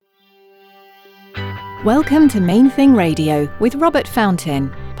Welcome to Main Thing Radio with Robert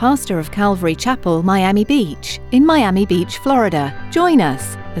Fountain, pastor of Calvary Chapel, Miami Beach, in Miami Beach, Florida. Join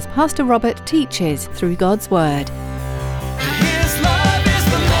us as Pastor Robert teaches through God's Word. His love is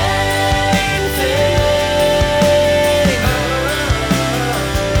the main thing.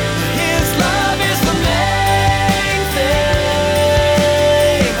 His love is the main thing.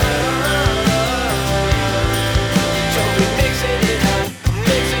 So we're mixing it up,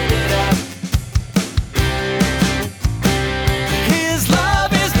 mixing it up. His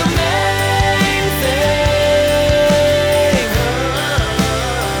love is the main thing.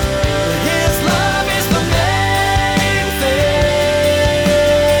 His love is the main thing.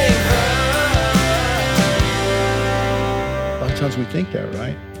 A lot of times we think that,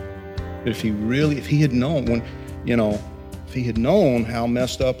 right? But if he had known if he had known how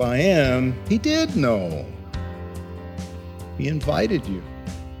messed up I am, he did know. He invited you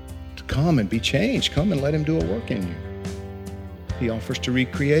to come and be changed. Come and let him do a work in you. He offers to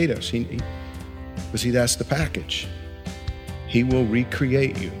recreate us. But see, that's the package. He will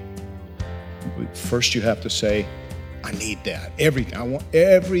recreate you. But first you have to say, I need that. Everything. I want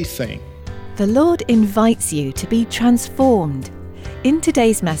everything. The Lord invites you to be transformed. In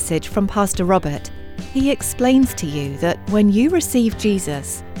today's message from Pastor Robert, he explains to you that when you receive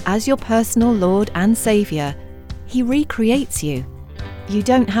Jesus as your personal Lord and Savior, he recreates you. You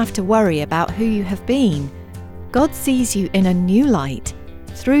don't have to worry about who you have been. God sees you in a new light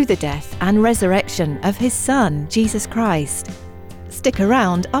through the death and resurrection of his Son, Jesus Christ. Stick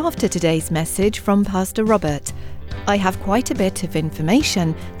around after today's message from Pastor Robert. I have quite a bit of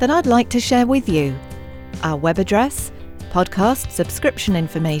information that I'd like to share with you. Our web address, podcast subscription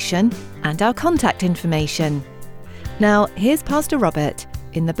information, and our contact information. Now, here's Pastor Robert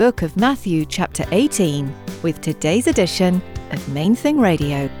in the book of Matthew chapter 18 with today's edition of Main Thing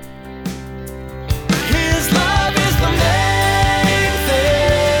Radio. His love is the main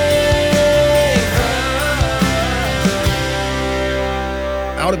thing.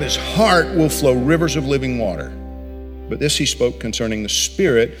 Out of his heart will flow rivers of living water. But this he spoke concerning the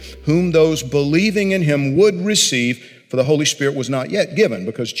Spirit, whom those believing in him would receive, for the Holy Spirit was not yet given,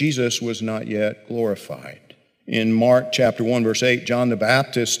 because Jesus was not yet glorified. In Mark chapter 1, verse 8, John the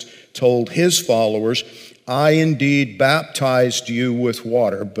Baptist told his followers, I indeed baptized you with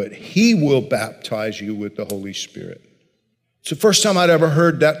water, but he will baptize you with the Holy Spirit. It's the first time I'd ever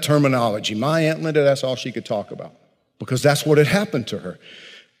heard that terminology. My Aunt Linda, that's all she could talk about, because that's what had happened to her.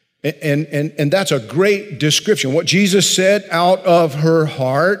 And that's a great description. What Jesus said, out of her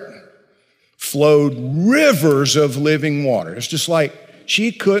heart flowed rivers of living water. It's just like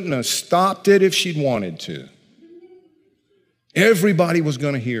she couldn't have stopped it if she'd wanted to. Everybody was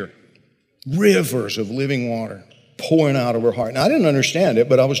going to hear rivers of living water pouring out of her heart. And I didn't understand it,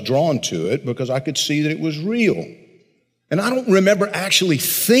 but I was drawn to it because I could see that it was real. And I don't remember actually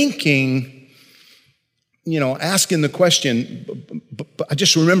thinking, asking the question, but I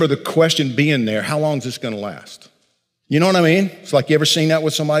just remember the question being there, how long is this going to last? You know what I mean? It's like, you ever seen that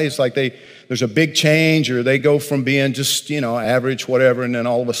with somebody? It's like there's a big change, or they go from being just, average, whatever, and then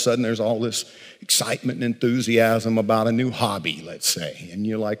all of a sudden there's all this excitement and enthusiasm about a new hobby, let's say. And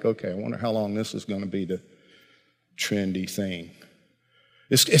you're like, okay, I wonder how long this is going to be the trendy thing.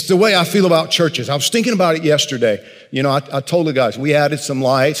 It's the way I feel about churches. I was thinking about it yesterday. I told the guys, we added some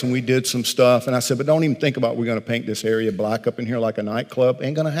lights and we did some stuff. And I said, but don't even think about we're going to paint this area black up in here like a nightclub.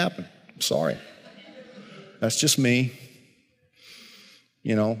 Ain't going to happen. I'm sorry. That's just me.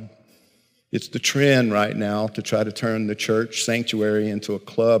 It's the trend right now to try to turn the church sanctuary into a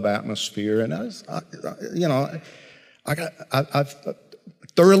club atmosphere. And I've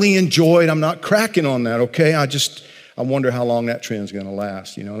thoroughly enjoyed, I'm not cracking on that, okay? I wonder how long that trend's going to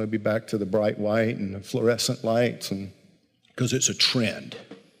last. They'll be back to the bright white and the fluorescent lights, and because it's a trend.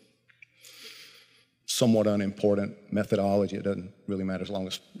 Somewhat unimportant methodology. It doesn't really matter as long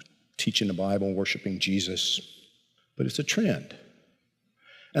as teaching the Bible and worshiping Jesus. But it's a trend.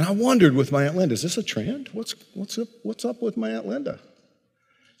 And I wondered with my Aunt Linda, is this a trend? What's up with my Aunt Linda?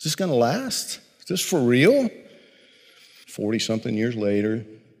 Is this going to last? Is this for real? 40-something years later,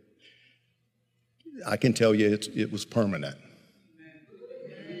 I can tell you it was permanent.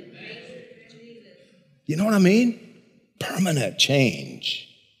 You know what I mean? Permanent change.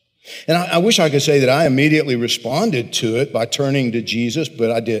 And I wish I could say that I immediately responded to it by turning to Jesus,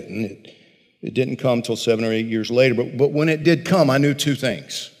 but I didn't. It didn't come till 7 or 8 years later. But when it did come, I knew two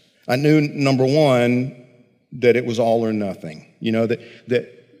things. I knew, number one, that it was all or nothing.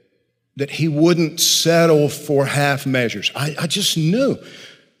 That he wouldn't settle for half measures. I just knew.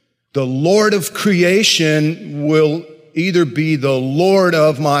 The Lord of creation will either be the Lord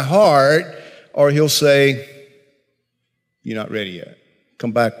of my heart Or he'll say, you're not ready yet.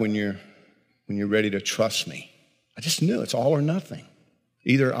 Come back when you're ready to trust me. I just knew it's all or nothing.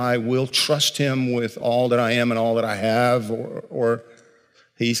 Either I will trust him with all that I am and all that I have, or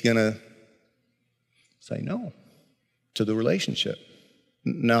he's going to say no to the relationship.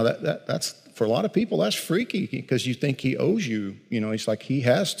 Now, that's for a lot of people, that's freaky because you think he owes you. You know, he's like, he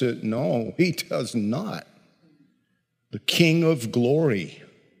has to. No, he does not. The King of glory,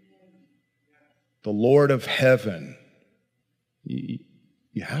 the Lord of heaven,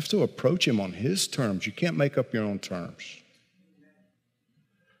 you have to approach him on his terms. You can't make up your own terms.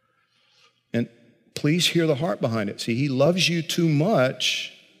 And please hear the heart behind it. See, he loves you too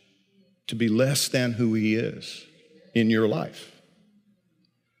much to be less than who he is in your life.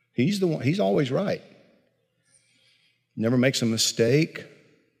 He's the one, he's always right. Never makes a mistake,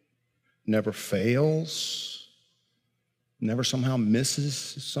 never fails, never somehow misses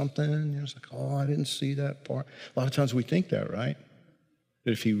something. You know, it's like, oh, I didn't see that part. A lot of times we think that, right?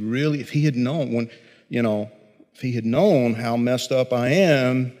 That if he had known if he had known how messed up I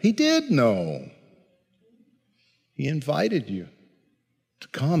am, he did know. He invited you to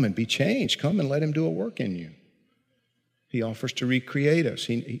come and be changed. Come and let him do a work in you. He offers to recreate us.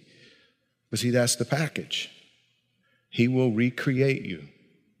 But see, that's the package. He will recreate you.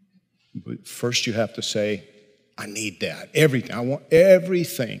 But first you have to say, I need that. Everything. I want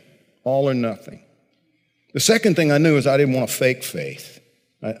everything. All or nothing. The second thing I knew is I didn't want a fake faith.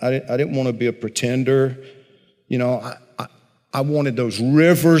 I didn't want to be a pretender. You know, I wanted those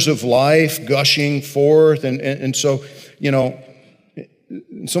rivers of life gushing forth. And so, you know,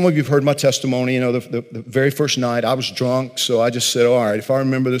 some of you have heard my testimony. You know, the very first night I was drunk, so I just said, all right, if I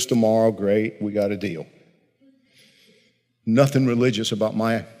remember this tomorrow, great, we got a deal. Nothing religious about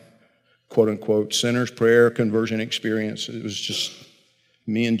my quote-unquote sinner's prayer conversion experience. It was just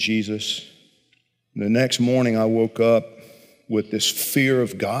me and Jesus. The next morning I woke up with this fear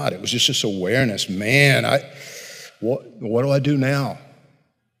of God. It was just this awareness. Man, what do I do now?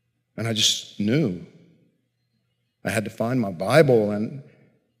 And I just knew. I had to find my Bible and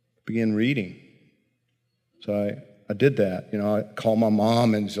begin reading. So I did that. You know, I called my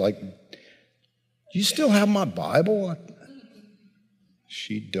mom and was like, do you still have my Bible?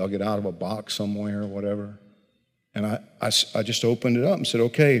 She dug it out of a box somewhere or whatever. And I just opened it up and said,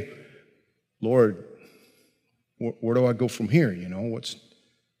 okay, Lord, where do I go from here? You know, what's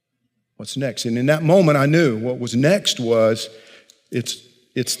next? And in that moment, I knew what was next was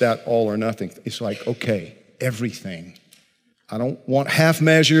it's that all or nothing. It's like, okay, everything. I don't want half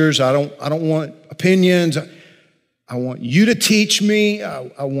measures. I don't want opinions. I want you to teach me.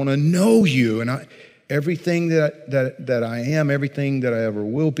 I want to know you. And everything that I am, everything that I ever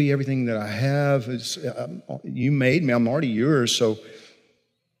will be, everything that I have is you made me. I'm already yours. So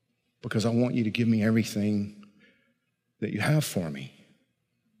because I want you to give me everything that you have for me.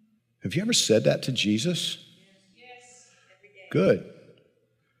 Have you ever said that to Jesus? Yes. Every day. Good.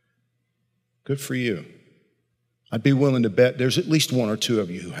 Good for you. I'd be willing to bet there's at least one or two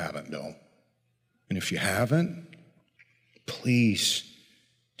of you who haven't, though. And if you haven't, please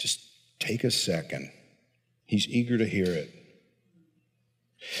just take a second. He's eager to hear it.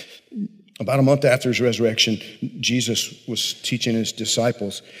 About a month after his resurrection, Jesus was teaching his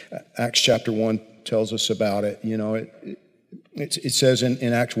disciples. Acts chapter 1 tells us about it. You know, it says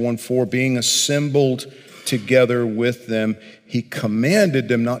in Acts 1:4, being assembled together with them, he commanded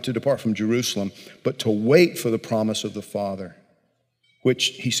them not to depart from Jerusalem, but to wait for the promise of the Father, which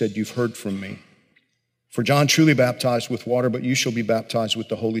he said, you've heard from me. For John truly baptized with water, but you shall be baptized with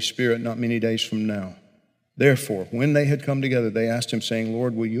the Holy Spirit not many days from now. Therefore, when they had come together, they asked him, saying,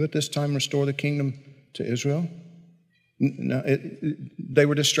 Lord, will you at this time restore the kingdom to Israel? No, they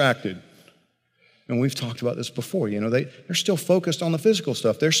were distracted. And we've talked about this before. You know, they're still focused on the physical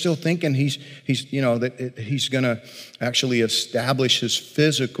stuff. They're still thinking he's going to actually establish his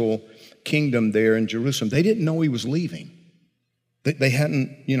physical kingdom there in Jerusalem. They didn't know he was leaving. They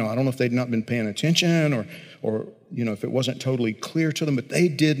hadn't, I don't know if they'd not been paying attention or if it wasn't totally clear to them, but they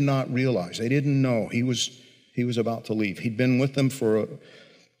did not realize. They didn't know he was about to leave. He'd been with them for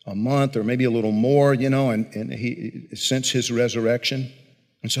a month or maybe a little more, and he since his resurrection.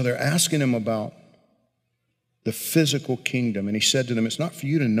 And so they're asking him about the physical kingdom. And he said to them, it's not for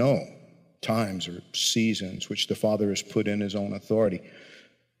you to know times or seasons which the Father has put in his own authority,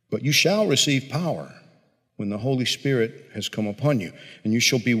 but you shall receive power when the Holy Spirit has come upon you. And you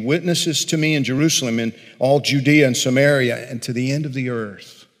shall be witnesses to me in Jerusalem, in all Judea and Samaria, and to the end of the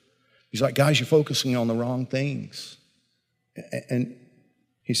earth. He's like, guys, you're focusing on the wrong things. And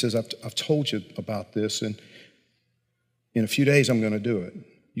he says, I've told you about this, and in a few days I'm going to do it.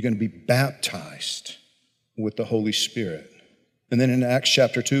 You're going to be baptized with the Holy Spirit. And then in Acts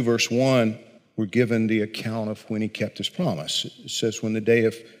chapter 2, verse 1, we're given the account of when he kept his promise. It says when the day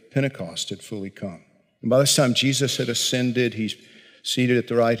of Pentecost had fully come. And by this time, Jesus had ascended. He's seated at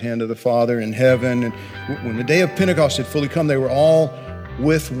the right hand of the Father in heaven. And when the day of Pentecost had fully come, they were all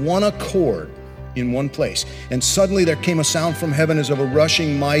with one accord in one place. And suddenly there came a sound from heaven as of a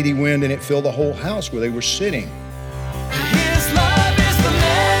rushing mighty wind, and it filled the whole house where they were sitting. His love is the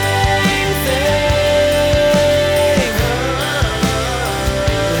main thing.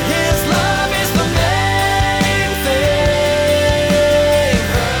 His love is the main thing.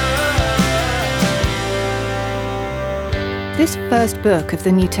 This first book of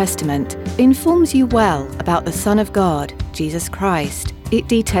the New Testament informs you well about the Son of God, Jesus Christ. It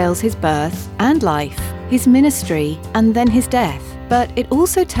details his birth and life, his ministry, and then his death. But it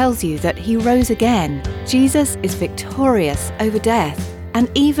also tells you that he rose again. Jesus is victorious over death. And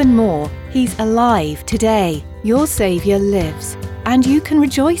even more, he's alive today. Your Savior lives, and you can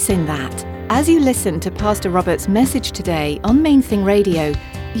rejoice in that. As you listen to Pastor Robert's message today on Main Thing Radio,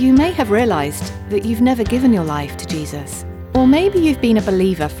 you may have realized that you've never given your life to Jesus. Or maybe you've been a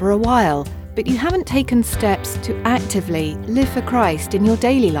believer for a while, but you haven't taken steps to actively live for Christ in your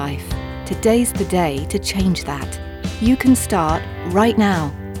daily life. Today's the day to change that. You can start right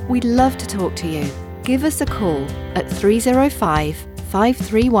now. We'd love to talk to you. Give us a call at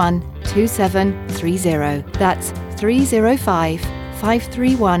 305-531-2730. That's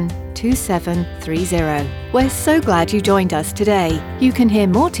 305-531-2730. We're so glad you joined us today. You can hear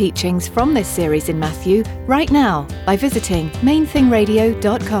more teachings from this series in Matthew right now by visiting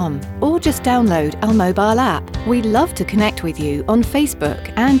mainthingradio.com or just download our mobile app. We'd love to connect with you on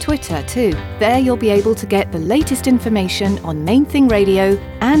Facebook and Twitter too. There you'll be able to get the latest information on Main Thing Radio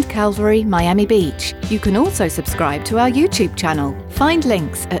and Calvary Miami Beach. You can also subscribe to our YouTube channel. Find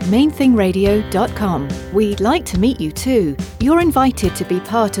links at mainthingradio.com. We'd like to meet you too. You're invited to be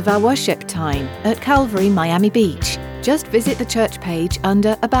part of our worship time at Calvary Miami Beach. Just visit the church page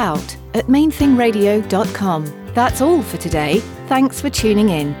under About at mainthingradio.com. That's all for today. Thanks for tuning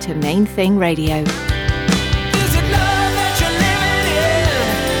in to Main Thing Radio.